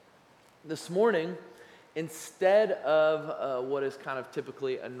This morning, instead of what is kind of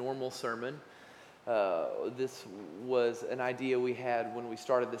typically a normal sermon, this was an idea we had when we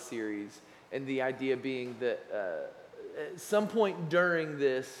started the series, and the idea being that at some point during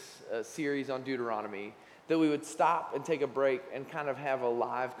this series on Deuteronomy, that we would stop and take a break and kind of have a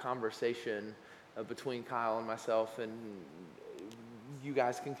live conversation between Kyle and myself, and you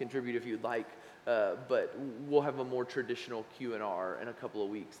guys can contribute if you'd like. But we'll have a more traditional Q&R in a couple of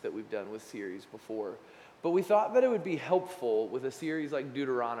weeks that we've done with series before. But we thought that it would be helpful with a series like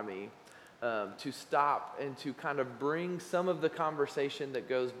Deuteronomy to stop and to kind of bring some of the conversation that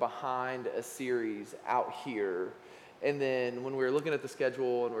goes behind a series out here. And then when we were looking at the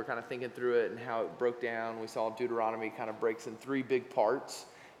schedule and we were kind of thinking through it and how it broke down, we saw Deuteronomy kind of breaks in 3 big parts.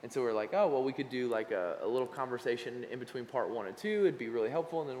 And so we're like, oh, well, we could do like a little conversation in between part 1 and 2. It'd be really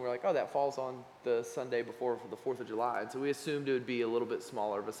helpful. And then we're like, oh, that falls on the Sunday before the 4th of July. And so we assumed it would be a little bit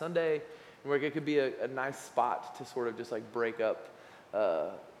smaller of a Sunday. And like it could be a nice spot to sort of just like break up,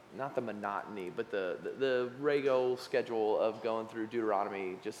 not the monotony, but the regular schedule of going through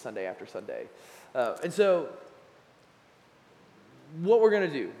Deuteronomy just Sunday after Sunday. And so what we're going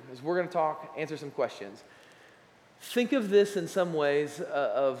to do is we're going to talk, answer some questions. Think of this in some ways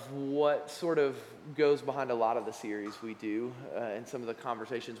of what sort of goes behind a lot of the series we do and some of the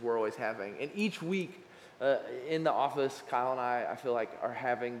conversations we're always having. And each week in the office, Kyle and I feel like are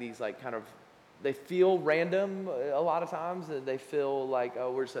having these like kind of, they feel random a lot of times. And they feel like,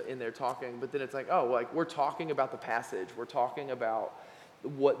 oh, we're just in there talking. But then it's like, oh, like we're talking about the passage. We're talking about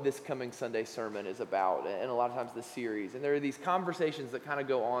what this coming Sunday sermon is about. And a lot of times the series. And there are these conversations that kind of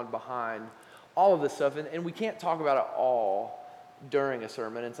go on behind all of this stuff, and we can't talk about it all during a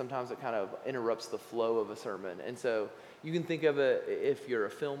sermon, and sometimes it kind of interrupts the flow of a sermon. And so you can think of it, if you're a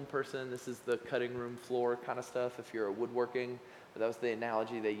film person, this is the cutting room floor kind of stuff. If you're a woodworking, that was the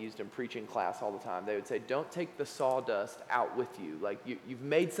analogy they used in preaching class all the time. They would say, don't take the sawdust out with you. Like you've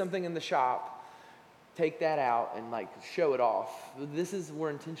made something in the shop, take that out and like show it off. We're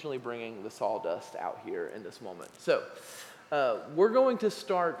intentionally bringing the sawdust out here in this moment. So we're going to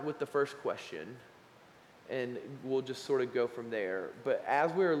start with the first question, and we'll just sort of go from there. But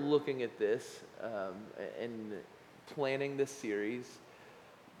as we're looking at this and planning this series,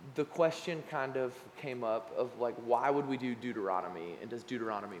 the question kind of came up of like, why would we do Deuteronomy, and does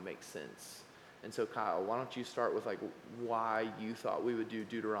Deuteronomy make sense? And so Kyle, why don't you start with like why you thought we would do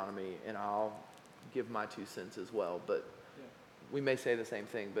Deuteronomy, and I'll give my 2 cents as well. But we may say the same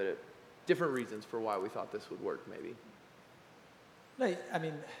thing, but different reasons for why we thought this would work maybe. No, I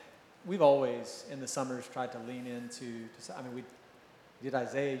mean, we've always in the summers tried to lean into. We did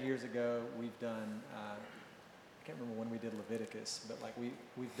Isaiah years ago. We've done. I can't remember when we did Leviticus, but like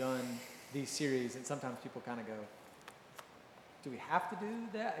we've done these series, and sometimes people kind of go, "Do we have to do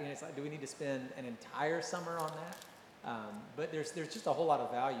that?" It's like, do we need to spend an entire summer on that? But there's just a whole lot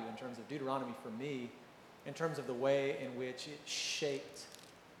of value in terms of Deuteronomy for me, in terms of the way in which it shaped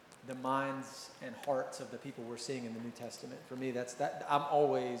the minds and hearts of the people we're seeing in the New Testament. For me, I'm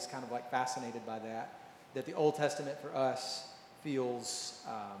always kind of like fascinated by that the Old Testament for us feels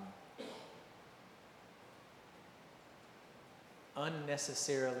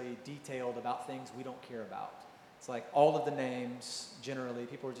unnecessarily detailed about things we don't care about. It's like all of the names, generally,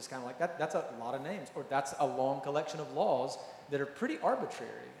 people are just kind of like, that's a lot of names, or that's a long collection of laws that are pretty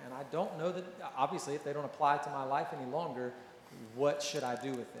arbitrary. And I don't know that, obviously, if they don't apply to my life any longer, what should I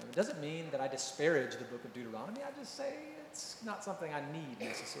do with them? It doesn't mean that I disparage the book of Deuteronomy. I just say it's not something I need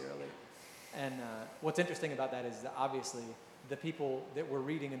necessarily. And what's interesting about that is that obviously the people that were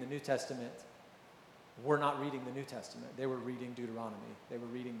reading in the New Testament were not reading the New Testament. They were reading Deuteronomy. They were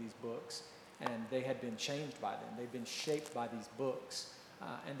reading these books, and they had been changed by them. They'd been shaped by these books.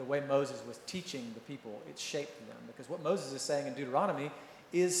 And the way Moses was teaching the people, it shaped them. Because what Moses is saying in Deuteronomy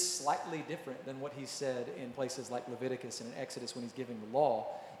is slightly different than what he said in places like Leviticus and in Exodus when he's giving the law.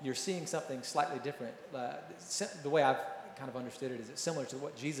 You're seeing something slightly different. The way I've kind of understood it is it's similar to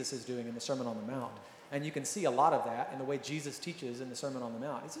what Jesus is doing in the Sermon on the Mount. And you can see a lot of that in the way Jesus teaches in the Sermon on the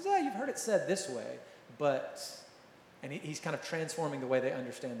Mount. He says, you've heard it said this way, and he's kind of transforming the way they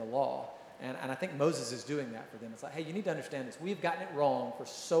understand the law. And I think Moses is doing that for them. It's like, hey, you need to understand this. We've gotten it wrong for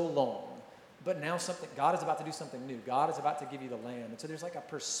so long. But now God is about to do something new. God is about to give you the land. And so there's like a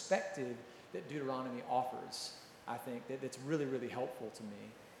perspective that Deuteronomy offers, I think, that's really, really helpful to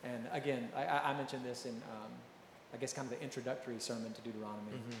me. And again, I mentioned this in, I guess, kind of the introductory sermon to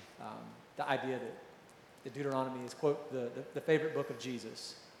Deuteronomy. Mm-hmm. The idea that Deuteronomy is, quote, the favorite book of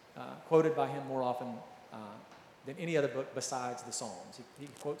Jesus, quoted by him more often than any other book besides the Psalms. He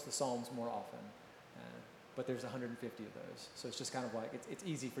quotes the Psalms more often. but there's 150 of those. So it's just kind of like, it's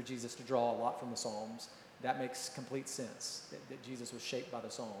easy for Jesus to draw a lot from the Psalms. That makes complete sense, that Jesus was shaped by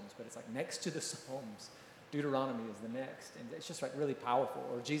the Psalms. But it's like next to the Psalms, Deuteronomy is the next. And it's just like really powerful.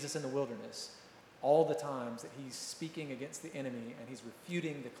 Or Jesus in the wilderness, all the times that he's speaking against the enemy and he's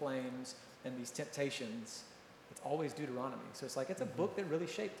refuting the claims and these temptations, it's always Deuteronomy. So it's like, it's a book that really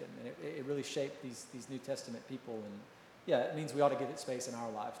shaped him, and it really shaped these New Testament people. And yeah, it means we ought to give it space in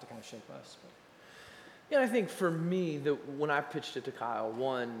our lives to kind of shape us. But. Yeah, I think for me, when I pitched it to Kyle,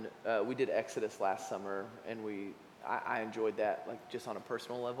 we did Exodus last summer, and I enjoyed that, like, just on a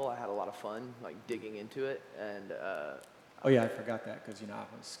personal level. I had a lot of fun, like, digging into it, and oh yeah, I forgot that, because, I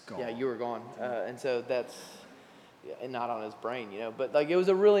was gone. Yeah, you were gone, and so that's, and not on his brain, but, like, it was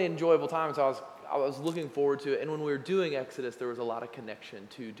a really enjoyable time, so I was looking forward to it, and when we were doing Exodus, there was a lot of connection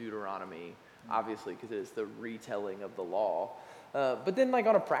to Deuteronomy, obviously, because it is the retelling of the law, but then, like,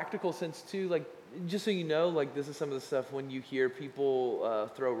 on a practical sense, too, like, just so you know, like, this is some of the stuff when you hear people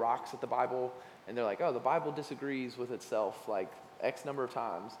throw rocks at the Bible, and they're like, oh, the Bible disagrees with itself, like, X number of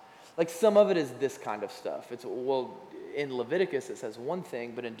times. Like, some of it is this kind of stuff. It's, well, in Leviticus it says one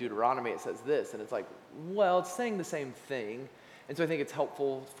thing, but in Deuteronomy it says this, and it's like, well, it's saying the same thing. And so I think it's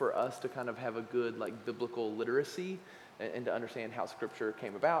helpful for us to kind of have a good, like, biblical literacy and to understand how Scripture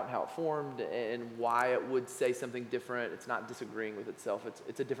came about and how it formed and why it would say something different. It's not disagreeing with itself.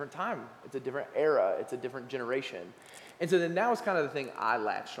 It's a different time. It's a different era. It's a different generation. And so then that was kind of the thing I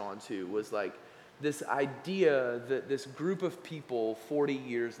latched onto, was like this idea that this group of people 40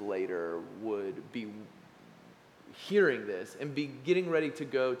 years later would be hearing this and be getting ready to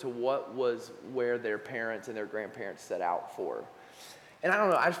go to what was where their parents and their grandparents set out for. And I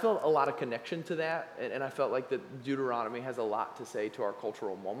don't know, I just felt a lot of connection to that, and I felt like that Deuteronomy has a lot to say to our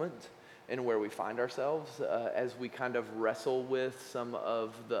cultural moment and where we find ourselves as we kind of wrestle with some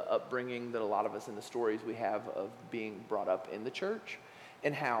of the upbringing that a lot of us in the stories we have of being brought up in the church,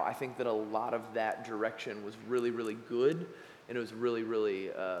 and how I think that a lot of that direction was really, really good, and it was really,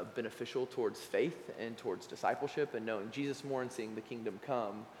 really beneficial towards faith and towards discipleship and knowing Jesus more and seeing the kingdom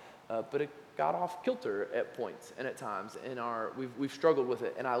come. But it got off kilter at points and at times, and we've struggled with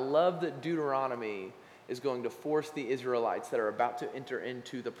it. And I love that Deuteronomy is going to force the Israelites that are about to enter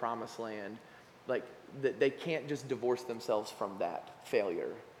into the promised land, like, that they can't just divorce themselves from that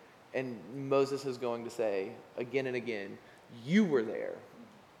failure. And Moses is going to say again and again, you were there.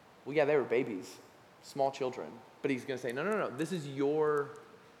 Well, yeah, they were babies, small children. But he's going to say, no, this is your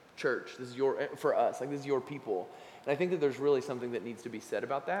church. This is for us, like, this is your people. And I think that there's really something that needs to be said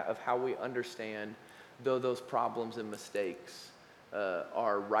about that, of how we understand, though those problems and mistakes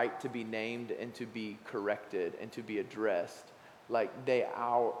are right to be named and to be corrected and to be addressed, like, they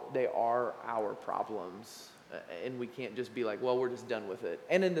are our problems, and we can't just be like, well, we're just done with it.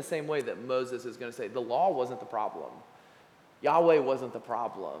 And in the same way that Moses is going to say, the law wasn't the problem. Yahweh wasn't the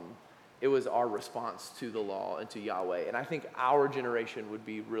problem. It was our response to the law and to Yahweh. And I think our generation would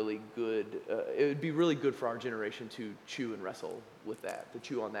be really good. It would be really good for our generation to chew and wrestle with that, to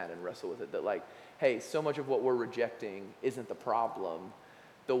chew on that and wrestle with it. That, like, hey, so much of what we're rejecting isn't the problem.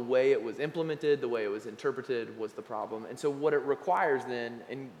 The way it was implemented, the way it was interpreted was the problem. And so what it requires then,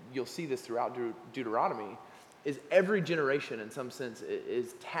 and you'll see this throughout Deuteronomy, is every generation in some sense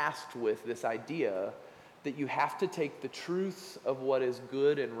is tasked with this idea that you have to take the truths of what is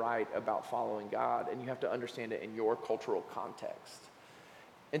good and right about following God, and you have to understand it in your cultural context.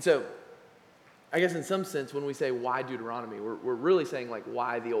 And so, I guess in some sense, when we say why Deuteronomy, we're really saying, like,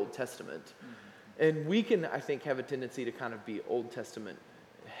 why the Old Testament? Mm-hmm. And we can, I think, have a tendency to kind of be Old Testament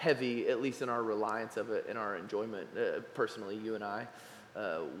heavy, at least in our reliance of it and our enjoyment. Personally, you and I,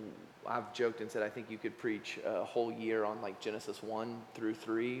 I've joked and said I think you could preach a whole year on, like, Genesis 1 through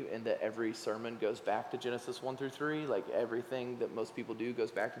 3, and that every sermon goes back to Genesis 1 through 3. Like, everything that most people do goes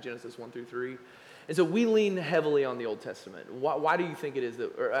back to Genesis 1 through 3. And so we lean heavily on the Old Testament. Why do you think it is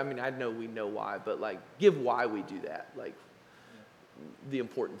that, or I mean, I know we know why, but, like, give why we do that, like, the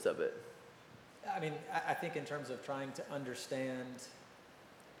importance of it. I mean, I think in terms of trying to understand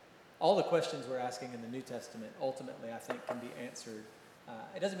all the questions we're asking in the New Testament, ultimately, I think can be answered.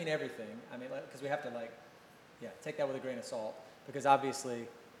 It doesn't mean everything. I mean, because we have to, take that with a grain of salt. Because obviously,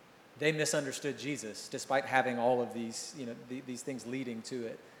 they misunderstood Jesus, despite having all of these, these things leading to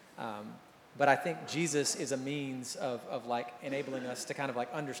it. But I think Jesus is a means of enabling us to kind of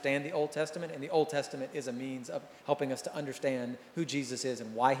understand the Old Testament, and the Old Testament is a means of helping us to understand who Jesus is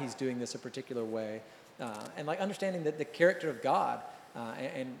and why he's doing this a particular way, and understanding the character of God.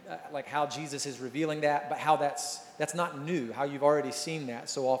 And how Jesus is revealing that, but how that's not new, how you've already seen that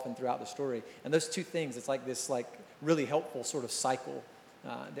so often throughout the story. And those two things, it's like this really helpful sort of cycle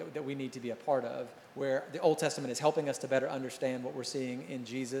that we need to be a part of, where the Old Testament is helping us to better understand what we're seeing in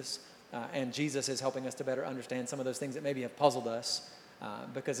Jesus, and Jesus is helping us to better understand some of those things that maybe have puzzled us,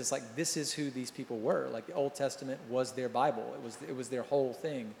 because it's like, this is who these people were. Like, the Old Testament was their Bible. It was their whole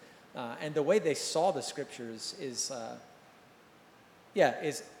thing. And the way they saw the scriptures is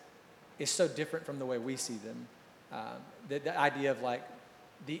so different from the way we see them. The idea of like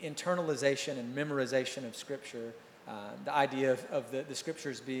the internalization and memorization of scripture, the idea of the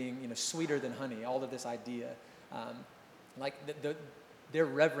scriptures being, sweeter than honey, all of this idea, their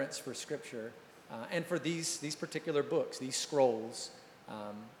reverence for scripture, and for these particular books, these scrolls,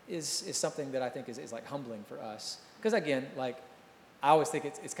 is something that I think is like humbling for us. Because again, like, I always think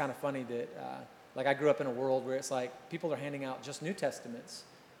it's kind of funny that like, I grew up in a world where it's like people are handing out just New Testaments,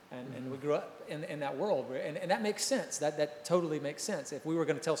 and we grew up in that world where, and that makes sense. That totally makes sense. If we were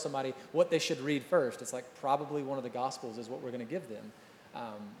going to tell somebody what they should read first, it's like probably one of the Gospels is what we're going to give them.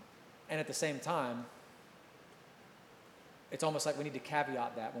 And at the same time, it's almost like we need to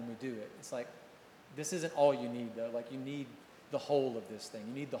caveat that when we do it. It's like, this isn't all you need, though. Like, you need the whole of this thing.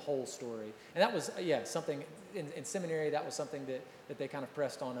 You need the whole story. And that was, something in seminary, that was something that they kind of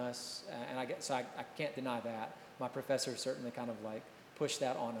pressed on us. And I can't deny that. My professor certainly kind of like pushed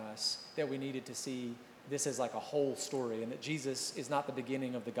that on us, that we needed to see this as like a whole story, and that Jesus is not the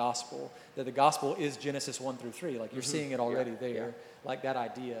beginning of the gospel, that the gospel is Genesis 1 through 3. Like, you're seeing it already there, like that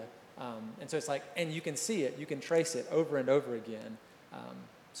idea. And so it's like, and you can see it, you can trace it over and over again.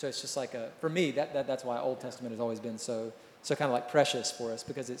 So it's just like for me, that's why Old Testament has always been so kind of like precious for us,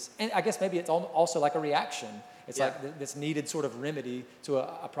 because and I guess maybe it's also like a reaction. It's like this needed sort of remedy to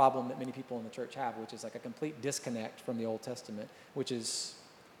a problem that many people in the church have, which is like a complete disconnect from the Old Testament, which is,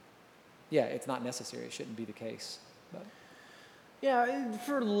 it's not necessary. It shouldn't be the case. But. Yeah,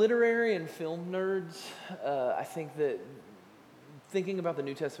 for literary and film nerds, I think that thinking about the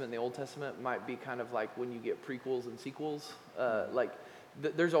New Testament and the Old Testament might be kind of like when you get prequels and sequels.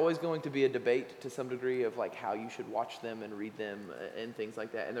 There's always going to be a debate to some degree of like how you should watch them and read them and things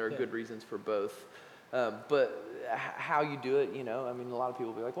like that, and there are good reasons for both. But how you do it, I mean, a lot of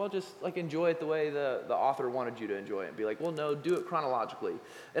people will be like, well, just like enjoy it the way the author wanted you to enjoy it, and be like, well, no, do it chronologically.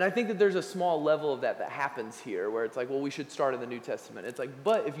 And I think that there's a small level of that happens here, where it's like, well, we should start in the New Testament. It's like,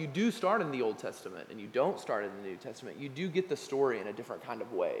 but if you do start in the Old Testament and you don't start in the New Testament, you do get the story in a different kind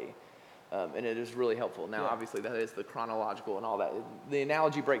of way. And it is really helpful. Now, obviously, that is the chronological and all that. The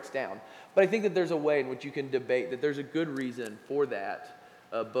analogy breaks down. But I think that there's a way in which you can debate that there's a good reason for that,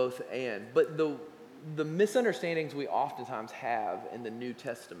 both and. But the misunderstandings we oftentimes have in the New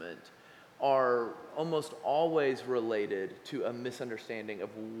Testament are almost always related to a misunderstanding of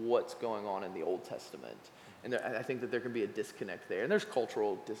what's going on in the Old Testament. And I think that there can be a disconnect there. And there's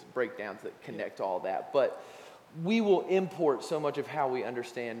cultural breakdowns that connect all that. But we will import so much of how we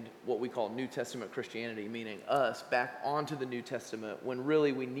understand what we call New Testament Christianity, meaning us, back onto the New Testament, when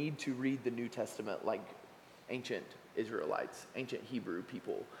really we need to read the New Testament like ancient Israelites, ancient Hebrew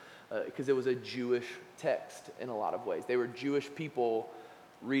people, because it was a Jewish text in a lot of ways. They were Jewish people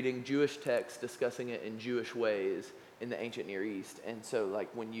reading Jewish texts, discussing it in Jewish ways in the ancient Near East. And so like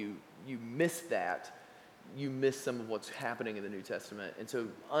when you miss that, you miss some of what's happening in the New Testament. And so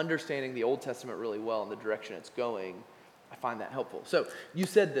understanding the Old Testament really well and the direction it's going, I find that helpful. So you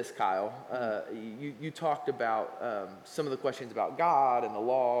said this, Kyle. You talked about some of the questions about God and the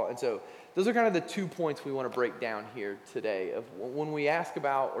law. And so those are kind of the 2 points we want to break down here today. Of when we ask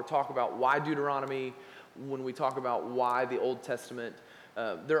about or talk about why Deuteronomy, when we talk about why the Old Testament,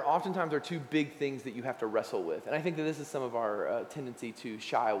 there oftentimes are 2 big things that you have to wrestle with. And I think that this is some of our tendency to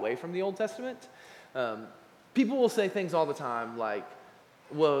shy away from the Old Testament. People will say things all the time like,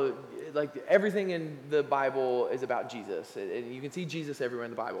 well, like everything in the Bible is about Jesus, and you can see Jesus everywhere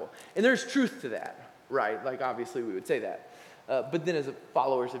in the Bible. And there's truth to that, right? Like obviously we would say that. But then as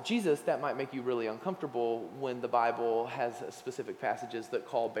followers of Jesus, that might make you really uncomfortable when the Bible has specific passages that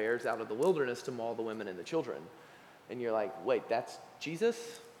call bears out of the wilderness to maul the women and the children. And you're like, wait, that's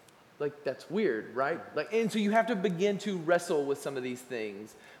Jesus? Like, that's weird, right? Like, and so you have to begin to wrestle with some of these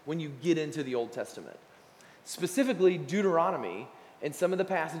things when you get into the Old Testament. Specifically, Deuteronomy, and some of the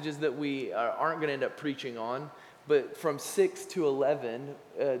passages that we aren't going to end up preaching on, but from 6 to 11,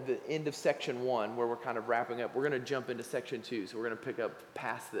 the end of section 1, where we're kind of wrapping up, we're going to jump into section 2, so we're going to pick up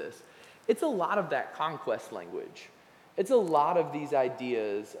past this. It's a lot of that conquest language. It's a lot of these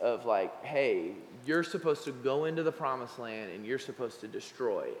ideas of like, hey, you're supposed to go into the promised land and you're supposed to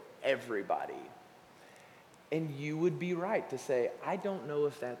destroy everybody. And you would be right to say, I don't know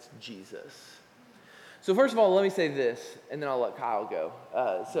if that's Jesus. So first of all, let me say this, and then I'll let Kyle go.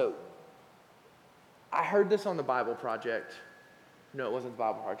 So I heard this on the Bible Project No, it wasn't the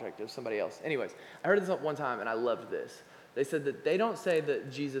Bible Project. It was somebody else. Anyways, I heard this one time, and I loved this. They said that they don't say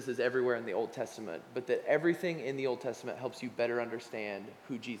that Jesus is everywhere in the Old Testament, but that everything in the Old Testament helps you better understand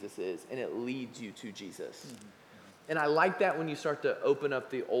who Jesus is, and it leads you to Jesus. Mm-hmm. And I like that when you start to open up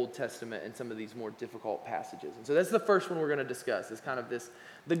the Old Testament and some of these more difficult passages. And so that's the first one we're going to discuss, is kind of this,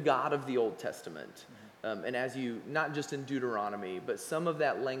 the God of the Old Testament. And as you, not just in Deuteronomy, but some of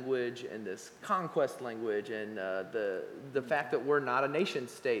that language and this conquest language and the fact that we're not a nation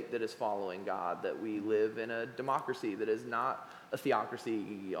state that is following God, that we live in a democracy that is not a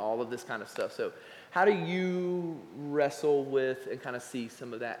theocracy, all of this kind of stuff. So how do you wrestle with and kind of see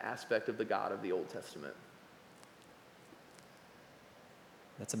some of that aspect of the God of the Old Testament?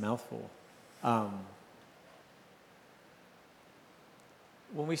 That's a mouthful.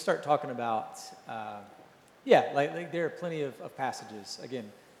 When we start talking about, like there are plenty of passages, again,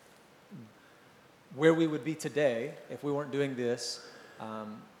 where we would be today if we weren't doing this,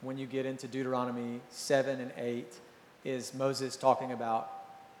 when you get into Deuteronomy 7 and 8, is Moses talking about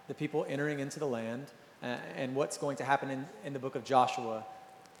the people entering into the land, and what's going to happen in the book of Joshua.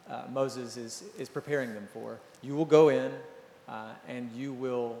 Moses is preparing them for. You will go in, and you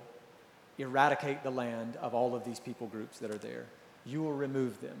will eradicate the land of all of these people groups that are there. You will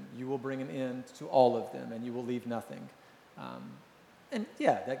remove them. You will bring an end to all of them, and you will leave nothing.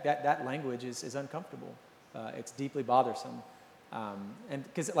 That language is uncomfortable. It's deeply bothersome. And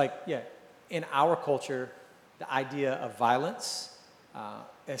because, in our culture, the idea of violence,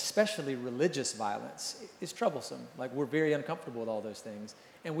 especially religious violence, is troublesome. Like, we're very uncomfortable with all those things.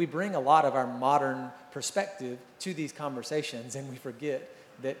 And we bring a lot of our modern perspective to these conversations, and we forget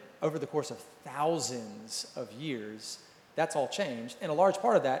that over the course of thousands of years, that's all changed. And a large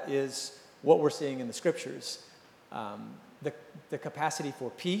part of that is what we're seeing in the scriptures. The capacity for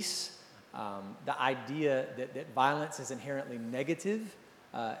peace, the idea that violence is inherently negative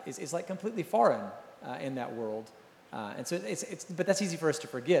is like completely foreign in that world. And so but that's easy for us to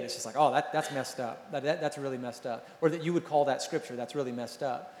forget. It's just like, oh, that's messed up. That's really messed up. Or that you would call that scripture, that's really messed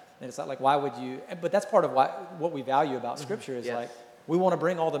up. And it's not like, why would you? But that's part of what we value about scripture is like, we want to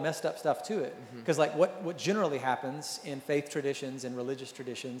bring all the messed up stuff to it. Because like what generally happens in faith traditions and religious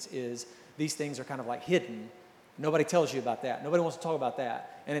traditions is these things are kind of like hidden. Nobody tells you about that. Nobody wants to talk about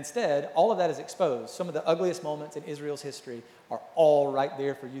that. And instead, all of that is exposed. Some of the ugliest moments in Israel's history are all right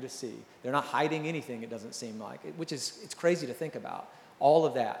there for you to see. They're not hiding anything, it doesn't seem like, it's crazy to think about. All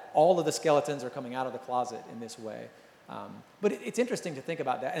of that, all of the skeletons are coming out of the closet in this way. But it's interesting to think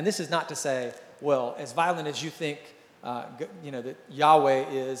about that. And this is not to say, well, as violent as you think that Yahweh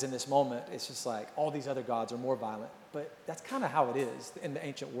is in this moment, it's just like all these other gods are more violent. But that's kind of how it is in the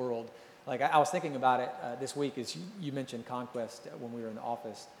ancient world. Like, I was thinking about it this week as you mentioned conquest when we were in the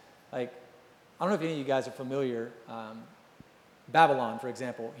office. Like, I don't know if any of you guys are familiar. Babylon, for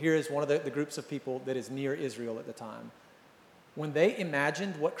example, here is one of the groups of people that is near Israel at the time. When they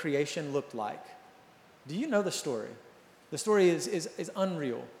imagined what creation looked like, do you know the story? The story is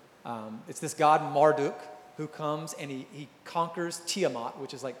unreal. It's this god Marduk who comes and he conquers Tiamat,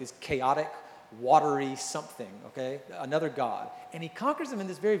 which is like this chaotic, watery something, okay? Another god. And he conquers him in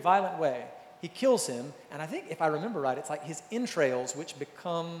this very violent way. He kills him, and I think, if I remember right, it's like his entrails which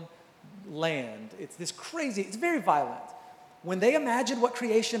become land. It's this crazy, it's very violent. When they imagined what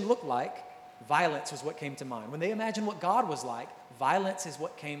creation looked like, violence was what came to mind. When they imagined what God was like, violence is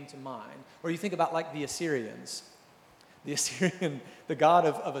what came to mind. Or you think about like the Assyrians. The god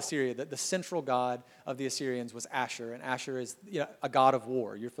of Assyria, the central god of the Assyrians was Ashur, and Ashur is a god of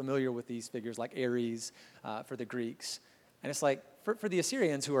war. You're familiar with these figures like Ares for the Greeks. And it's like, for the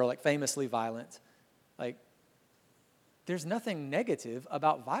Assyrians who are like famously violent, like there's nothing negative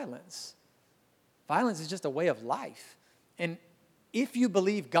about violence. Violence is just a way of life. And if you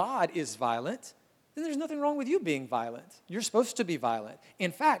believe God is violent, then there's nothing wrong with you being violent. You're supposed to be violent.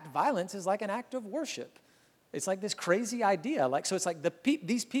 In fact, violence is like an act of worship. It's like this crazy idea. So it's like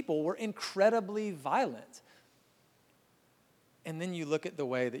these people were incredibly violent. And then you look at the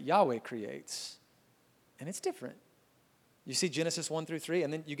way that Yahweh creates, and it's different. You see Genesis 1-3,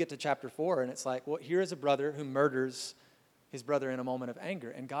 and then you get to chapter 4, and it's like, well, here is a brother who murders his brother in a moment of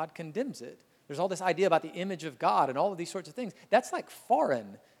anger, and God condemns it. There's all this idea about the image of God and all of these sorts of things. That's like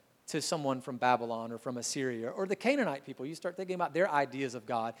foreign to someone from Babylon or from Assyria or the Canaanite people. You start thinking about their ideas of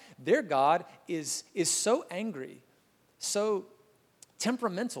God. Their God is so angry, so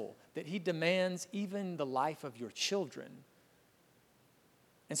temperamental that he demands even the life of your children.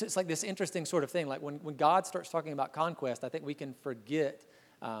 And so it's like this interesting sort of thing. Like when God starts talking about conquest, I think we can forget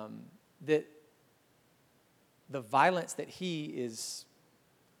that the violence that he is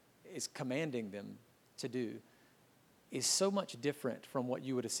commanding them to do is so much different from what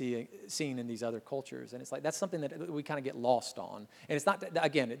you would have seen in these other cultures. And it's like, that's something that we kind of get lost on. And it's not,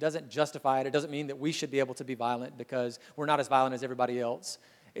 again, it doesn't justify it. It doesn't mean that we should be able to be violent because we're not as violent as everybody else.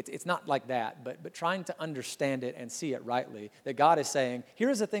 It's not like that, but trying to understand it and see it rightly, that God is saying,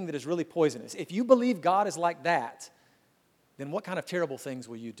 here's a thing that is really poisonous. If you believe God is like that, then what kind of terrible things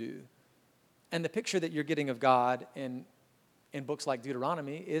will you do? And the picture that you're getting of God in books like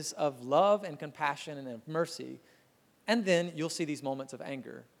Deuteronomy is of love and compassion and of mercy. And then you'll see these moments of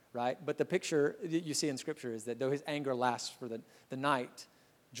anger, right? But the picture that you see in Scripture is that though his anger lasts for the night,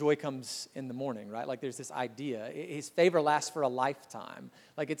 joy comes in the morning, right? Like there's this idea. His favor lasts for a lifetime.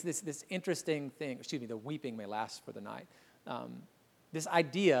 Like it's this interesting thing. The weeping may last for the night. This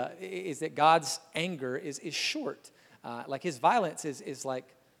idea is that God's anger is short. Like his violence is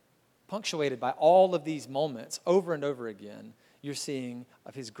like punctuated by all of these moments over and over again. You're seeing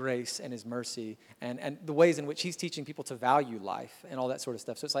of his grace and his mercy and the ways in which he's teaching people to value life and all that sort of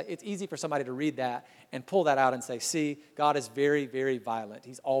stuff. So it's like it's easy for somebody to read that and pull that out and say, see, God is very, very violent.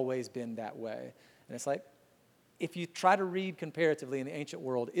 He's always been that way. And it's like, if you try to read comparatively in the ancient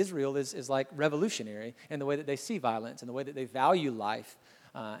world, Israel is like revolutionary in the way that they see violence and the way that they value life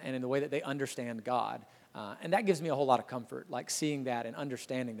and in the way that they understand God. And that gives me a whole lot of comfort, like seeing that and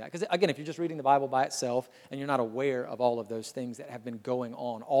understanding that. Because again, if you're just reading the Bible by itself and you're not aware of all of those things that have been going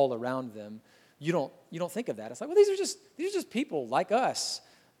on all around them, you don't think of that. It's like, well, these are just people like us.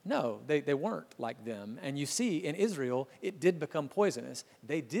 No, they weren't like them. And you see in Israel, it did become poisonous.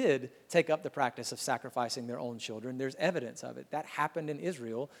 They did take up the practice of sacrificing their own children. There's evidence of it. That happened in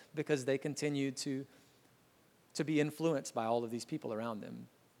Israel because they continued to be influenced by all of these people around them.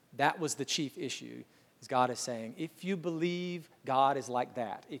 That was the chief issue. God is saying, if you believe God is like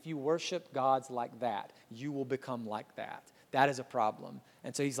that, if you worship gods like that, you will become like that. That is a problem.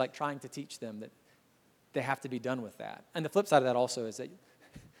 And so he's like trying to teach them that they have to be done with that. And the flip side of that also is that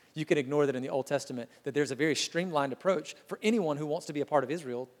you can ignore that in the Old Testament, that there's a very streamlined approach for anyone who wants to be a part of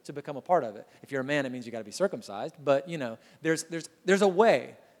Israel to become a part of it. If you're a man, it means you got to be circumcised. But, there's a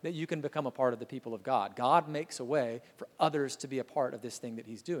way that you can become a part of the people of God. God makes a way for others to be a part of this thing that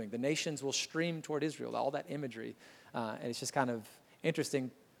he's doing. The nations will stream toward Israel, all that imagery. And it's just kind of interesting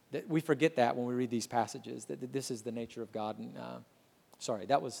that we forget that when we read these passages, that this is the nature of God. And sorry,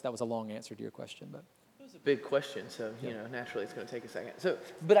 that was a long answer to your question. But it was a big question, so naturally it's going to take a second. So,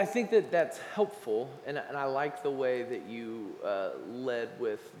 but I think that that's helpful, and I like the way that you led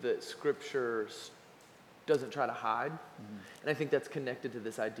with that Scripture doesn't try to hide. Mm-hmm. And I think that's connected to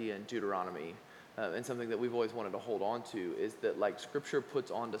this idea in Deuteronomy, and something that we've always wanted to hold on to is that like Scripture puts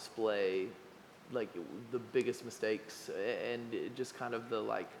on display like the biggest mistakes and just kind of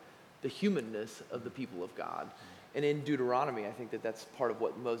the humanness of the people of God. Mm-hmm. And in Deuteronomy, I think that that's part of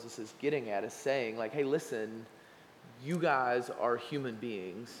what Moses is getting at, is saying like, hey, listen, you guys are human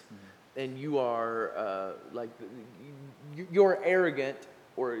beings, mm-hmm. and you are you're arrogant,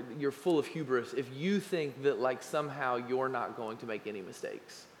 or you're full of hubris if you think that like somehow you're not going to make any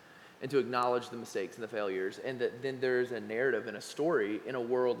mistakes, and to acknowledge the mistakes and the failures, and that then there's a narrative and a story in a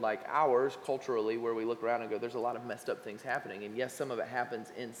world like ours culturally where we look around and go, there's a lot of messed up things happening. And yes, some of it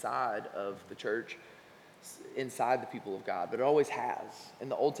happens inside of the church, inside the people of God, but it always has.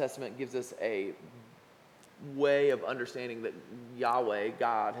 And the Old Testament gives us a way of understanding that Yahweh,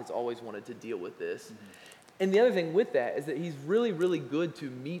 God, has always wanted to deal with this. Mm-hmm. And the other thing with that is that he's really, really good to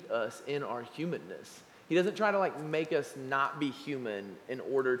meet us in our humanness. He doesn't try to like make us not be human in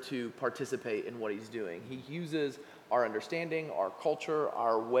order to participate in what he's doing. He uses our understanding, our culture,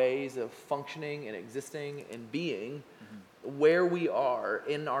 our ways of functioning and existing and being, mm-hmm. where we are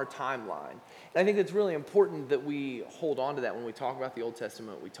in our timeline. And I think it's really important that we hold on to that when we talk about the Old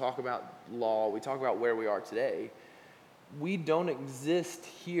Testament, we talk about law, we talk about where we are today. We don't exist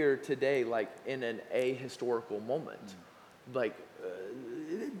here today like in an ahistorical moment. Like,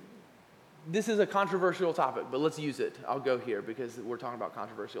 this is a controversial topic, but let's use it. I'll go here because we're talking about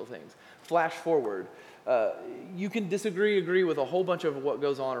controversial things. Flash forward. You can agree with a whole bunch of what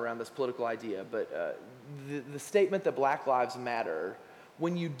goes on around this political idea, but the statement that Black Lives Matter,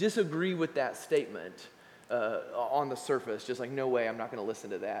 when you disagree with that statement on the surface, just like, no way, I'm not going to listen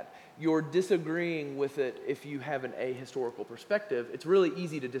to that, you're disagreeing with it if you have an ahistorical perspective. It's really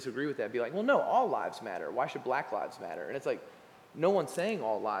easy to disagree with that. Be like, well, no, all lives matter. Why should Black lives matter? And it's like, no one's saying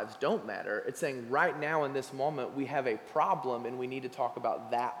all lives don't matter. It's saying right now in this moment we have a problem and we need to talk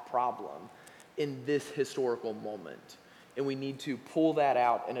about that problem in this historical moment. And we need to pull that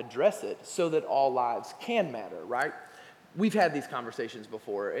out and address it so that all lives can matter, right? We've had these conversations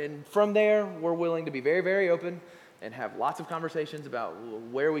before, and from there we're willing to be very, very open, and have lots of conversations about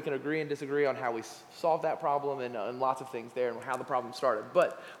where we can agree and disagree on how we solve that problem and lots of things there and how the problem started.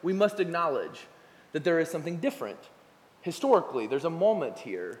 But we must acknowledge that there is something different. Historically, there's a moment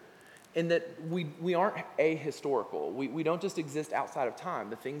here in that we aren't ahistorical. We don't just exist outside of time.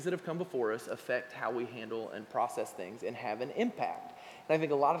 The things that have come before us affect how we handle and process things and have an impact. And I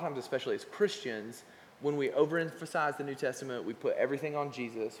think a lot of times, especially as Christians, when we overemphasize the New Testament, we put everything on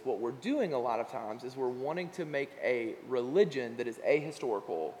Jesus, what we're doing a lot of times is we're wanting to make a religion that is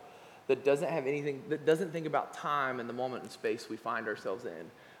ahistorical, that doesn't have anything, that doesn't think about time and the moment and space we find ourselves in.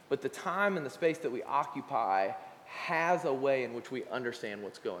 But the time and the space that we occupy has a way in which we understand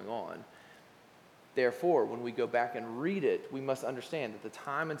what's going on. Therefore, when we go back and read it, we must understand that the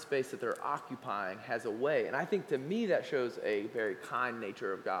time and space that they're occupying has a way. And I think to me that shows a very kind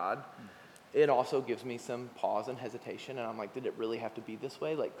nature of God. It also gives me some pause and hesitation, and I'm like, did it really have to be this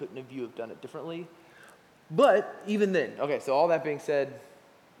way? Like, couldn't you have done it differently? But even then, okay, so all that being said,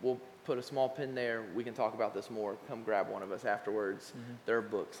 we'll put a small pin there. We can talk about this more. Come grab one of us afterwards. Mm-hmm. There are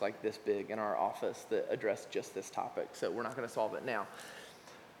books like this big in our office that address just this topic, so we're not going to solve it now.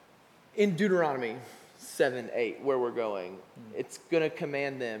 In Deuteronomy 7:8, where we're going, it's going to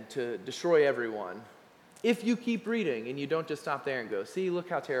command them to destroy everyone. If you keep reading and you don't just stop there and go, see, look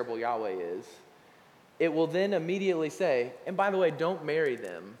how terrible Yahweh is, it will then immediately say, and by the way, don't marry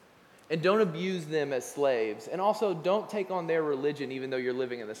them, and don't abuse them as slaves, and also don't take on their religion even though you're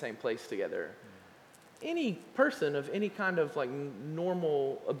living in the same place together. Any person of any kind of like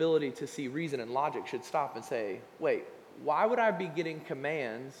normal ability to see reason and logic should stop and say, wait, why would I be getting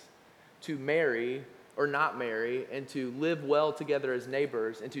commands to marry or not marry, and to live well together as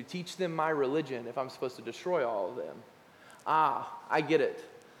neighbors, and to teach them my religion if I'm supposed to destroy all of them? I get it.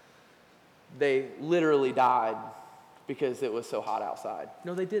 They literally died because it was so hot outside.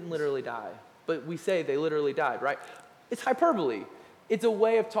 No, they didn't literally die. But we say they literally died, right? It's hyperbole. It's a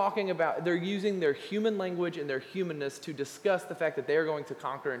way of talking about, they're using their human language and their humanness to discuss the fact that they're going to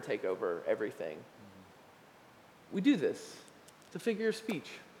conquer and take over everything. We do this. It's a figure of speech.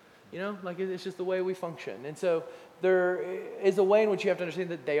 You know, like it's just the way we function. And so there is a way in which you have to understand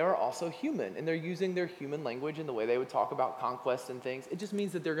that they are also human, and they're using their human language in the way they would talk about conquest and things. It just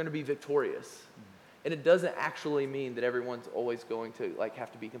means that they're going to be victorious. Mm-hmm. And it doesn't actually mean that everyone's always going to like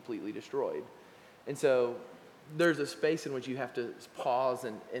have to be completely destroyed. And so there's a space in which you have to pause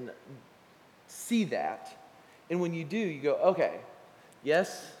and see that. And when you do, you go, okay,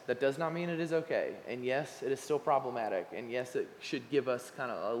 yes, that does not mean it is okay. And yes, it is still problematic. And yes, it should give us kind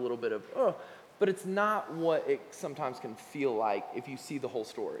of a little bit of, but it's not what it sometimes can feel like if you see the whole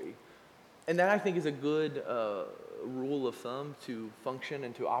story. And that, I think, is a good rule of thumb to function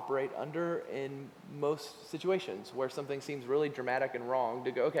and to operate under in most situations where something seems really dramatic and wrong,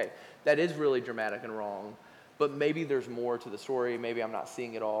 to go, okay, that is really dramatic and wrong, but maybe there's more to the story. Maybe I'm not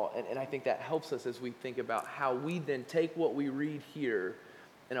seeing it all. And I think that helps us as we think about how we then take what we read here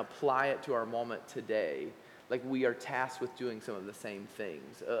and apply it to our moment today. Like, we are tasked with doing some of the same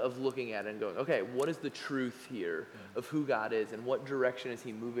things, of looking at it and going, okay, what is the truth here of who God is, and what direction is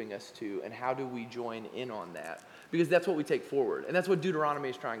he moving us to, and how do we join in on that? Because that's what we take forward. And that's what Deuteronomy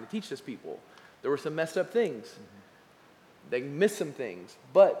is trying to teach this people. There were some messed up things. Mm-hmm. They missed some things,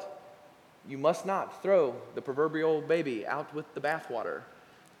 but you must not throw the proverbial baby out with the bathwater.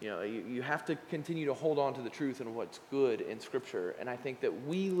 You know, you have to continue to hold on to the truth and what's good in Scripture. And I think that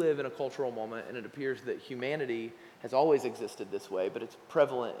we live in a cultural moment, and it appears that humanity has always existed this way, but it's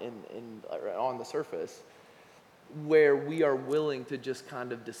prevalent on the surface, where we are willing to just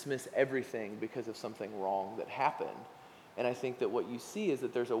kind of dismiss everything because of something wrong that happened. And I think that what you see is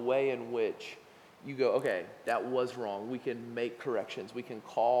that there's a way in which you go, okay, that was wrong. We can make corrections. We can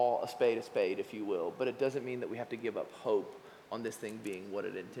call a spade, if you will. But it doesn't mean that we have to give up hope on this thing being what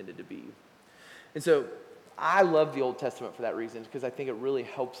it intended to be. And so I love the Old Testament for that reason, because I think it really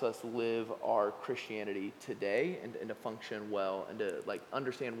helps us live our Christianity today and to function well and to like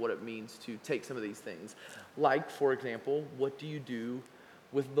understand what it means to take some of these things. Like, for example, what do you do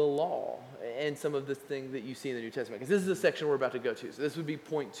with the law and some of the things that you see in the New Testament? Because this is the section we're about to go to. So this would be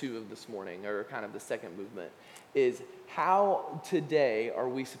point 2 of this morning, or kind of the second movement, is how today are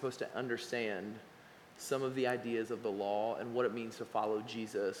we supposed to understand some of the ideas of the law and what it means to follow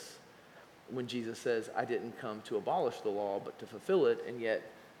Jesus when Jesus says, I didn't come to abolish the law, but to fulfill it. And yet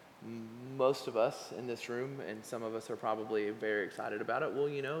most of us in this room, and some of us are probably very excited about it, will,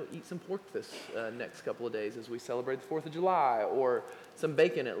 eat some pork this next couple of days as we celebrate the 4th of July, or some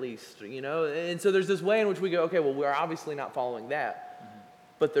bacon at least, And so there's this way in which we go, okay, well, we're obviously not following that,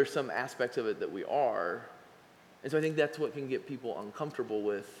 but there's some aspects of it that we are. And so I think that's what can get people uncomfortable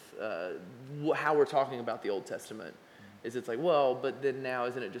with how we're talking about the Old Testament. Is it's like, well, but then now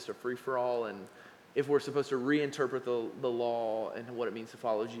isn't it just a free-for-all? And if we're supposed to reinterpret the law and what it means to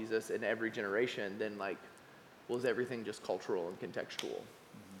follow Jesus in every generation, then like, well, is everything just cultural and contextual?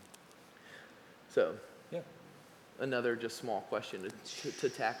 So, Yeah. another just small question to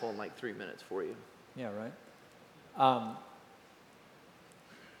tackle in like 3 minutes for you. Yeah, right.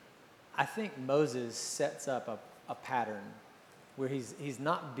 I think Moses sets up a pattern where he's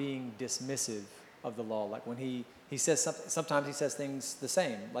not being dismissive of the law. Like when he says something, sometimes he says things the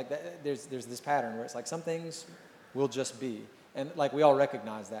same. Like there's this pattern where it's like some things will just be. And like we all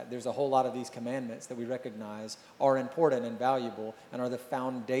recognize that. There's a whole lot of these commandments that we recognize are important and valuable and are the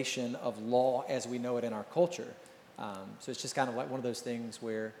foundation of law as we know it in our culture. So it's just kind of like one of those things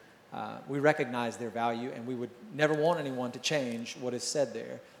where we recognize their value and we would never want anyone to change what is said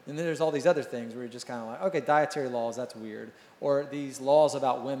there. And then there's all these other things where you're just kind of like, okay, dietary laws, that's weird. Or these laws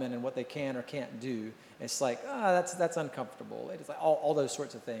about women and what they can or can't do. It's like, that's uncomfortable. It's like all those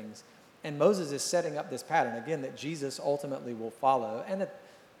sorts of things. And Moses is setting up this pattern, again, that Jesus ultimately will follow. And that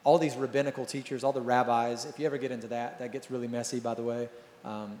all these rabbinical teachers, all the rabbis, if you ever get into that gets really messy, by the way.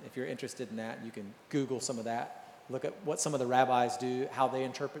 If you're interested in that, you can Google some of that. Look at what some of the rabbis do, how they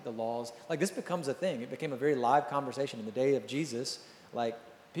interpret the laws. Like this becomes a thing. It became a very live conversation in the day of Jesus. Like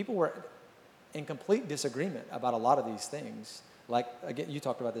people were in complete disagreement about a lot of these things. Like, again, you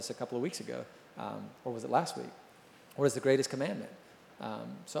talked about this a couple of weeks ago, or was it last week? What is the greatest commandment?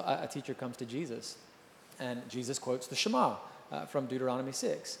 So a teacher comes to Jesus, and Jesus quotes the Shema from Deuteronomy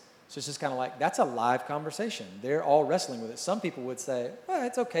 6. So it's just kind of like, that's a live conversation. They're all wrestling with it. Some people would say, well,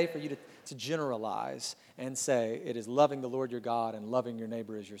 it's okay for you to generalize and say it is loving the Lord your God and loving your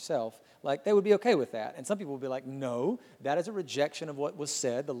neighbor as yourself. Like, they would be okay with that. And some people would be like, no, that is a rejection of what was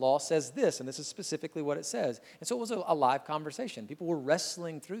said. The law says this, and this is specifically what it says. And so it was a live conversation. People were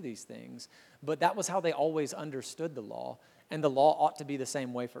wrestling through these things, but that was how they always understood the law. And the law ought to be the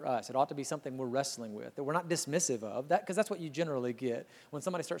same way for us. It ought to be something we're wrestling with, that we're not dismissive of, that because that's what you generally get when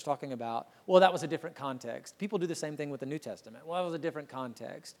somebody starts talking about, well, that was a different context. People do the same thing with the New Testament. Well, that was a different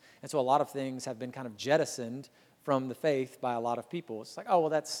context. And so a lot of things have been kind of jettisoned from the faith by a lot of people. It's like, oh, well,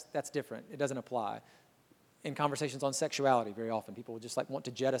 that's different. It doesn't apply. In conversations on sexuality, very often, people would just like want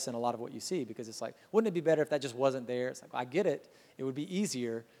to jettison a lot of what you see because it's like, wouldn't it be better if that just wasn't there? It's like, I get it. It would be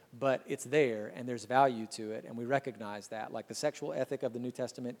easier, but it's there and there's value to it, and we recognize that. Like the sexual ethic of the New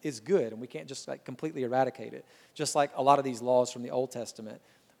Testament is good, and we can't just like completely eradicate it. Just like a lot of these laws from the Old Testament,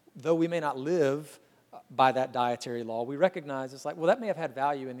 though we may not live by that dietary law, we recognize it's like, well, that may have had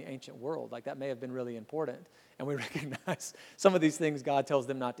value in the ancient world. Like that may have been really important, and we recognize some of these things God tells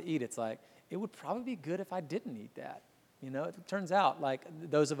them not to eat. It's like, it would probably be good if I didn't eat that. You know, it turns out like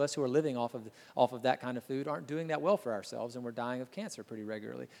those of us who are living off of that kind of food aren't doing that well for ourselves, and we're dying of cancer pretty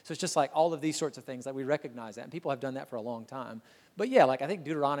regularly. So it's just like all of these sorts of things that we recognize that, and people have done that for a long time. But yeah, like I think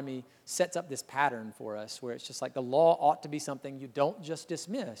Deuteronomy sets up this pattern for us where it's just like the law ought to be something you don't just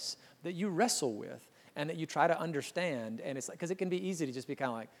dismiss, that you wrestle with and that you try to understand. And it's like, because it can be easy to just be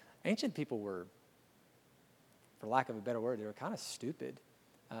kind of like, ancient people were, for lack of a better word, they were kind of stupid.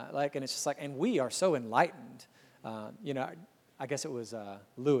 And it's just like, and we are so enlightened. I guess it was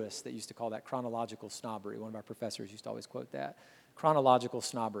Lewis that used to call that chronological snobbery. One of our professors used to always quote that. Chronological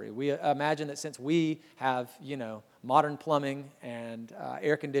snobbery. We imagine that since we have, modern plumbing and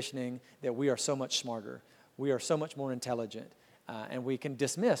air conditioning, that we are so much smarter. We are so much more intelligent. And we can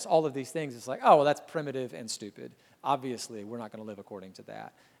dismiss all of these things. It's like, oh, well, that's primitive and stupid. Obviously, we're not going to live according to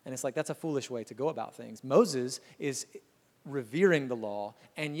that. And it's like, that's a foolish way to go about things. Moses is revering the law,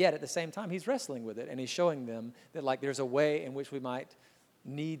 and yet at the same time he's wrestling with it, and he's showing them that like there's a way in which we might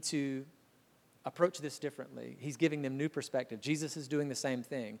need to approach this differently. He's giving them new perspective. Jesus is doing the same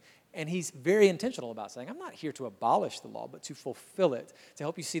thing, and he's very intentional about saying, I'm not here to abolish the law, but to fulfill it, to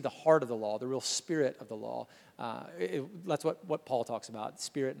help you see the heart of the law, the real spirit of the law. That's what Paul talks about,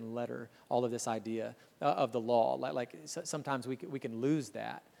 spirit and letter, all of this idea of the law. Like sometimes we can lose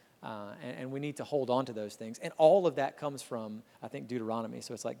that. And we need to hold on to those things. And all of that comes from, I think, Deuteronomy.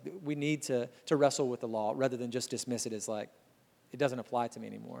 So it's like we need to wrestle with the law rather than just dismiss it as like, it doesn't apply to me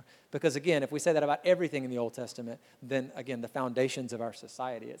anymore. Because again, if we say that about everything in the Old Testament, then again, the foundations of our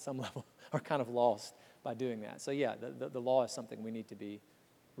society at some level are kind of lost by doing that. So yeah, the law is something we need to be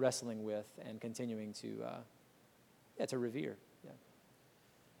wrestling with and continuing to revere. Yeah.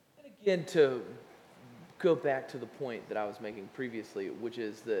 And again, to go back to the point that I was making previously, which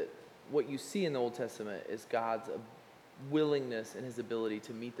is that what you see in the Old Testament is God's willingness and his ability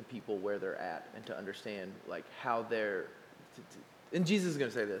to meet the people where they're at and to understand like how And Jesus is going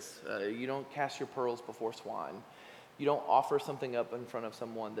to say this, you don't cast your pearls before swine. You don't offer something up in front of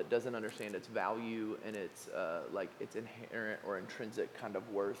someone that doesn't understand its value and its its inherent or intrinsic kind of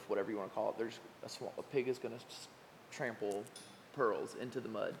worth, whatever you want to call it. There's a pig is going to trample pearls into the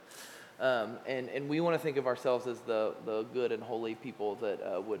mud. And we want to think of ourselves as the good and holy people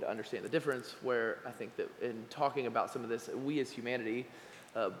that would understand the difference, where I think that in talking about some of this, we as humanity,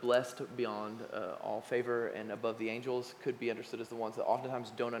 blessed beyond all favor and above the angels, could be understood as the ones that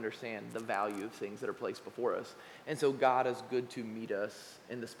oftentimes don't understand the value of things that are placed before us. And so God is good to meet us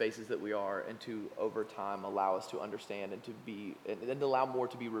in the spaces that we are and to, over time, allow us to understand and allow more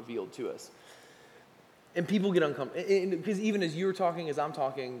to be revealed to us. And people get uncomfortable, because even as you're talking, as I'm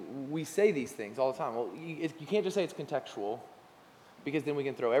talking, we say these things all the time. Well, you can't just say it's contextual, because then we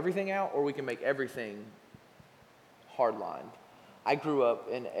can throw everything out, or we can make everything hardlined. I grew up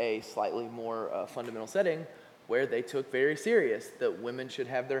in a slightly more fundamental setting where they took very serious that women should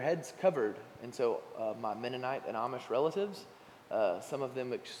have their heads covered. And so my Mennonite and Amish relatives, some of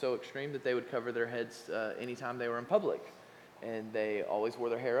them so extreme that they would cover their heads anytime they were in public. And they always wore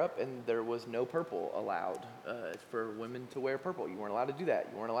their hair up, and there was no purple allowed for women to wear purple. You weren't allowed to do that.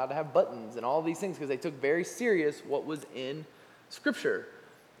 You weren't allowed to have buttons and all these things, because they took very serious what was in Scripture.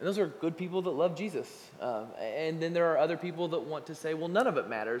 And those are good people that love Jesus. And then there are other people that want to say, well, none of it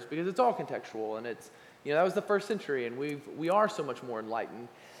matters because it's all contextual, and it's, that was the first century, and we are so much more enlightened.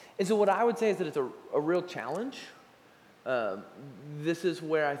 And so what I would say is that it's a real challenge. This is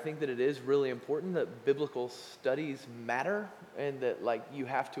where I think that it is really important that biblical studies matter, and that you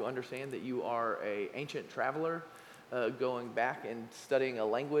have to understand that you are an ancient traveler going back and studying a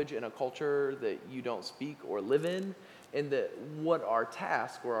language and a culture that you don't speak or live in, and that what our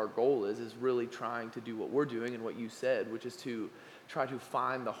task or our goal is really trying to do what we're doing and what you said, which is to try to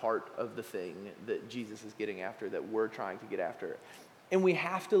find the heart of the thing that Jesus is getting after, that we're trying to get after. And we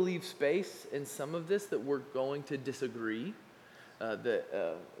have to leave space in some of this that we're going to disagree,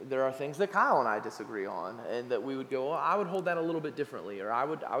 that there are things that Kyle and I disagree on, and that we would go, well, I would hold that a little bit differently, or I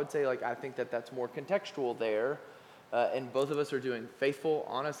would say, I think that that's more contextual there, and both of us are doing faithful,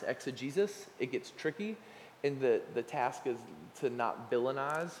 honest exegesis. It gets tricky, and the task is to not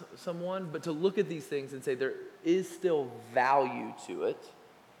villainize someone, but to look at these things and say there is still value to it.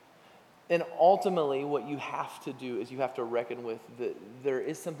 And ultimately, what you have to do is you have to reckon with that there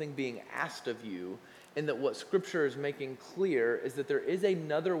is something being asked of you, and that what Scripture is making clear is that there is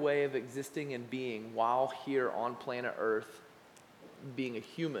another way of existing and being while here on planet Earth, being a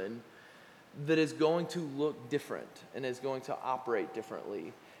human, that is going to look different and is going to operate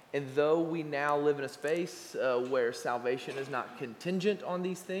differently. And though we now live in a space where salvation is not contingent on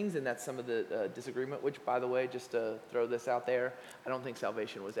these things, and that's some of the disagreement, which, by the way, just to throw this out there, I don't think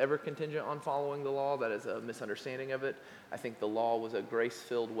salvation was ever contingent on following the law. That is a misunderstanding of it. I think the law was a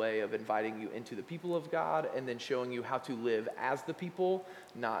grace-filled way of inviting you into the people of God and then showing you how to live as the people,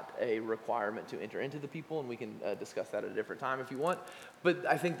 not a requirement to enter into the people, and we can discuss that at a different time if you want. But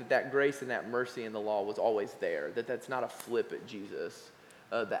I think that grace and that mercy in the law was always there, that's not a flip at Jesus.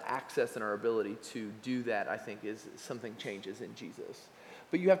 The access and our ability to do that, I think, is something changes in Jesus.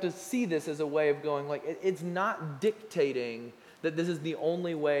 But you have to see this as a way of going, it's not dictating that this is the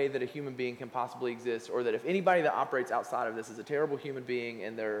only way that a human being can possibly exist, or that if anybody that operates outside of this is a terrible human being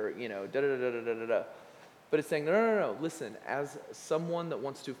and they're, da-da-da-da-da-da-da. But it's saying, no, listen, as someone that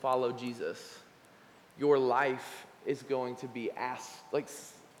wants to follow Jesus, your life is going to be asked,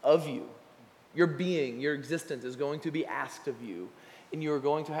 of you. Your being, your existence is going to be asked of you. And you're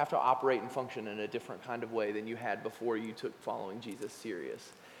going to have to operate and function in a different kind of way than you had before you took following Jesus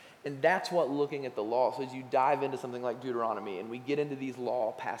serious. And that's what looking at the law. So as you dive into something like Deuteronomy and we get into these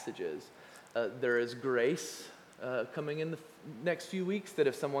law passages, there is grace coming in the next few weeks, that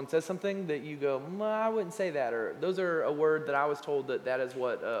if someone says something that you go, I wouldn't say that, or those are a word that I was told that is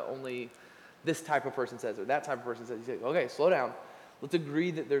what only this type of person says, or that type of person says. You say, okay, slow down. Let's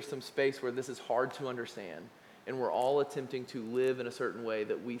agree that there's some space where this is hard to understand. And we're all attempting to live in a certain way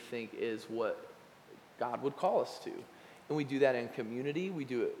that we think is what God would call us to. And we do that in community, we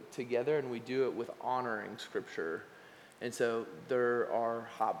do it together, and we do it with honoring Scripture. And so there are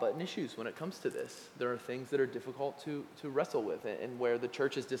hot button issues when it comes to this. There are things that are difficult to wrestle with, and where the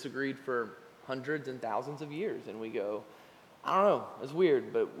church has disagreed for hundreds and thousands of years. And we go, I don't know, it's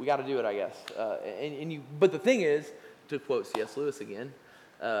weird, but we got to do it, I guess. But the thing is, to quote C.S. Lewis again,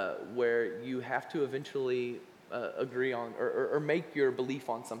 where you have to eventually agree on or make your belief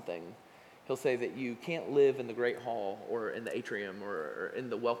on something. He'll say that you can't live in the Great Hall or in the atrium or in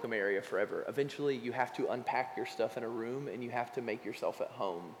the welcome area forever. Eventually, you have to unpack your stuff in a room and you have to make yourself at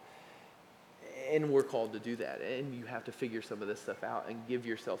home. And we're called to do that. And you have to figure some of this stuff out and give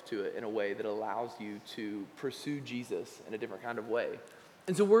yourself to it in a way that allows you to pursue Jesus in a different kind of way.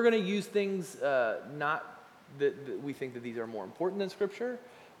 And so we're going to use things not that we think that these are more important than Scripture,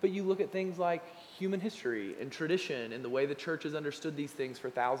 but you look at things like human history and tradition and the way the church has understood these things for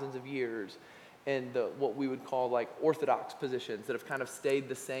thousands of years, and what we would call like orthodox positions that have kind of stayed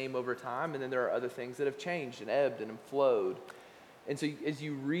the same over time, and then there are other things that have changed and ebbed and flowed. And so as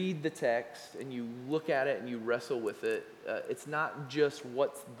you read the text and you look at it and you wrestle with it, it's not just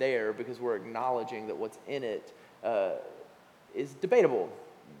what's there, because we're acknowledging that what's in it is debatable.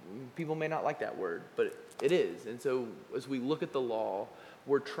 People may not like that word, but it is. And so as we look at the law,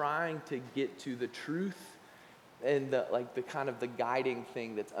 we're trying to get to the truth and the kind of the guiding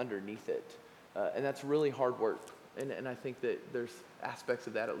thing that's underneath it. And that's really hard work. And I think that there's aspects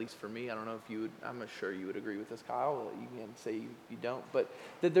of that, at least for me. I don't know if you would, I'm sure you would agree with this, Kyle. You can say you don't. But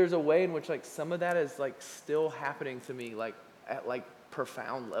that there's a way in which like some of that is like still happening to me like at like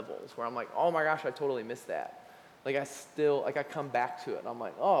profound levels where I'm like, oh my gosh, I totally missed that. Like I still, like I come back to it and I'm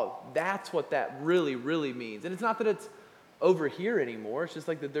like, oh, that's what that really, really means. And it's not that it's over here anymore. It's just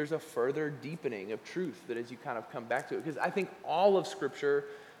like that there's a further deepening of truth that as you kind of come back to it. Because I think all of Scripture,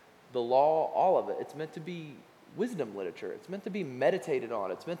 the law, all of it, it's meant to be wisdom literature. It's meant to be meditated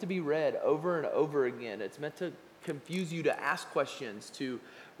on. It's meant to be read over and over again. It's meant to confuse you, to ask questions, to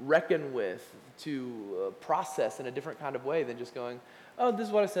reckon with, to process in a different kind of way than just going, oh, this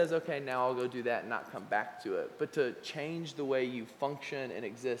is what it says, okay, now I'll go do that and not come back to it. But to change the way you function and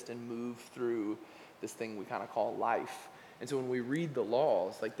exist and move through this thing we kind of call life. And so when we read the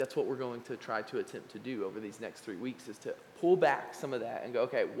laws, like that's what we're going to try to attempt to do over these next 3 weeks, is to pull back some of that and go,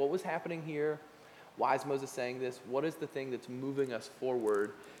 okay, what was happening here? Why is Moses saying this? What is the thing that's moving us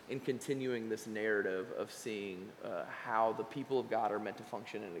forward in continuing this narrative of seeing how the people of God are meant to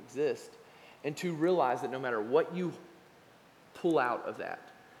function and exist? And to realize that no matter what you pull out of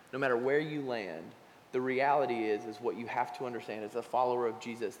that, no matter where you land, the reality is what you have to understand as a follower of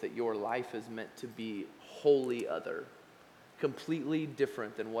Jesus, that your life is meant to be wholly other, completely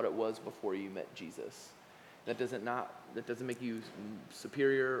different than what it was before you met Jesus. That doesn't make you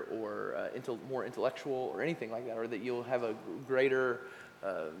superior or more intellectual or anything like that, or that you'll have a greater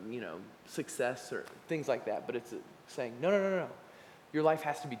success or things like that. But it's saying, no. Your life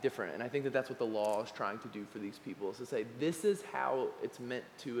has to be different. And I think that that's what the law is trying to do for these people, is to say, this is how it's meant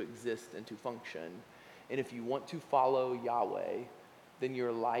to exist and to function. And if you want to follow Yahweh, then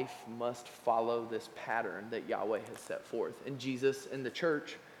your life must follow this pattern that Yahweh has set forth. And Jesus and the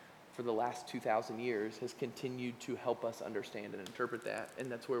church for the last 2,000 years has continued to help us understand and interpret that.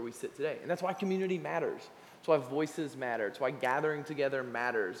 And that's where we sit today. And that's why community matters. It's why voices matter. It's why gathering together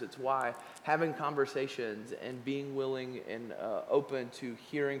matters. It's why having conversations and being willing and open to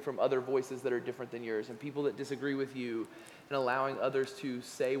hearing from other voices that are different than yours and people that disagree with you, and allowing others to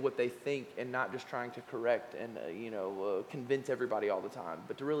say what they think and not just trying to correct and convince everybody all the time,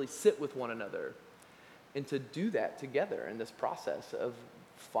 but to really sit with one another and to do that together in this process of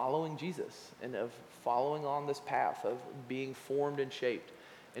following Jesus and of following on this path of being formed and shaped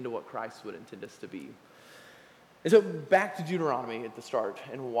into what Christ would intend us to be. And so back to Deuteronomy at the start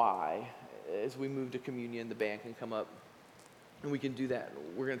and why, as we move to communion, the band can come up and we can do that.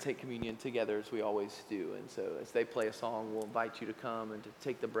 We're going to take communion together as we always do. And so as they play a song, we'll invite you to come and to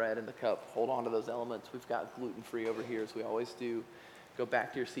take the bread and the cup, hold on to those elements. We've got gluten-free over here as we always do. Go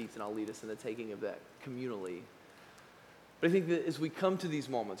back to your seats and I'll lead us in the taking of that communally. But I think that as we come to these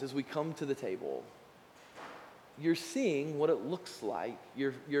moments, as we come to the table, you're seeing what it looks like.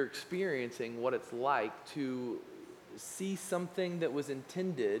 You're experiencing what it's like to see something that was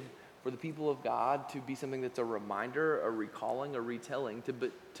intended for the people of God to be something that's a reminder, a recalling, a retelling,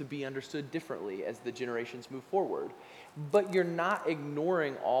 to be understood differently as the generations move forward. But you're not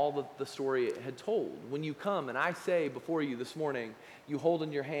ignoring all that the story it had told. When you come and I say before you this morning, you hold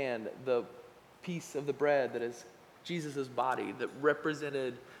in your hand the piece of the bread that is Jesus' body, that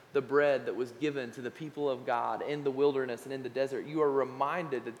represented the bread that was given to the people of God in the wilderness and in the desert, you are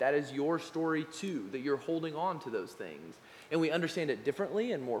reminded that that is your story too, that you're holding on to those things. And we understand it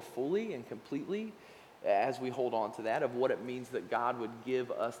differently and more fully and completely as we hold on to that, of what it means that God would give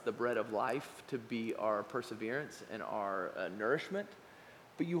us the bread of life to be our perseverance and our nourishment.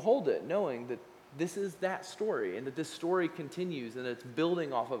 But you hold it knowing that this is that story, and that this story continues, and it's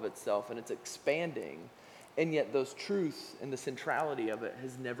building off of itself, and it's expanding. And yet those truths and the centrality of it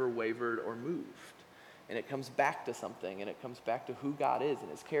has never wavered or moved. And it comes back to something, and it comes back to who God is and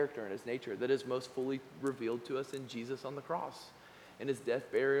his character and his nature that is most fully revealed to us in Jesus on the cross, in his death,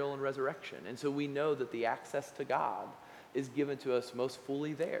 burial, and resurrection. And so we know that the access to God is given to us most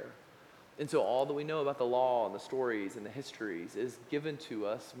fully there. And so all that we know about the law and the stories and the histories is given to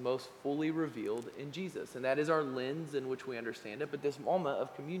us most fully revealed in Jesus. And that is our lens in which we understand it. But this moment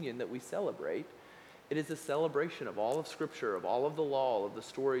of communion that we celebrate, it is a celebration of all of Scripture, of all of the law, of the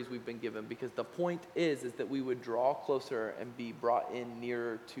stories we've been given, because the point is that we would draw closer and be brought in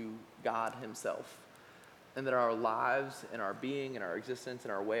nearer to God himself. And that our lives and our being and our existence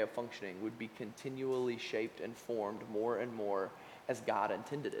and our way of functioning would be continually shaped and formed more and more as God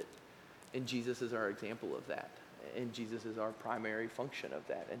intended it. And Jesus is our example of that. And Jesus is our primary function of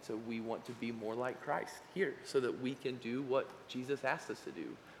that. And so we want to be more like Christ here so that we can do what Jesus asked us to do,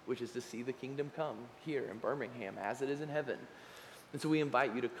 which is to see the kingdom come here in Birmingham as it is in heaven. And so we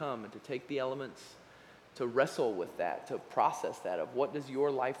invite you to come and to take the elements, to wrestle with that, to process that of what does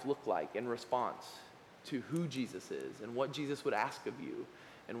your life look like in response to who Jesus is and what Jesus would ask of you,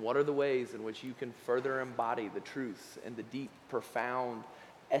 and what are the ways in which you can further embody the truths and the deep, profound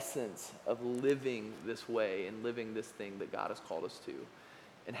essence of living this way and living this thing that God has called us to.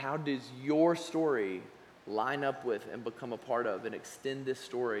 And how does your story line up with and become a part of and extend this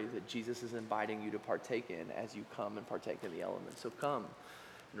story that Jesus is inviting you to partake in as you come and partake in the elements? So come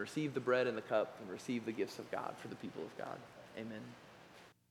and receive the bread and the cup and receive the gifts of God for the people of God. Amen.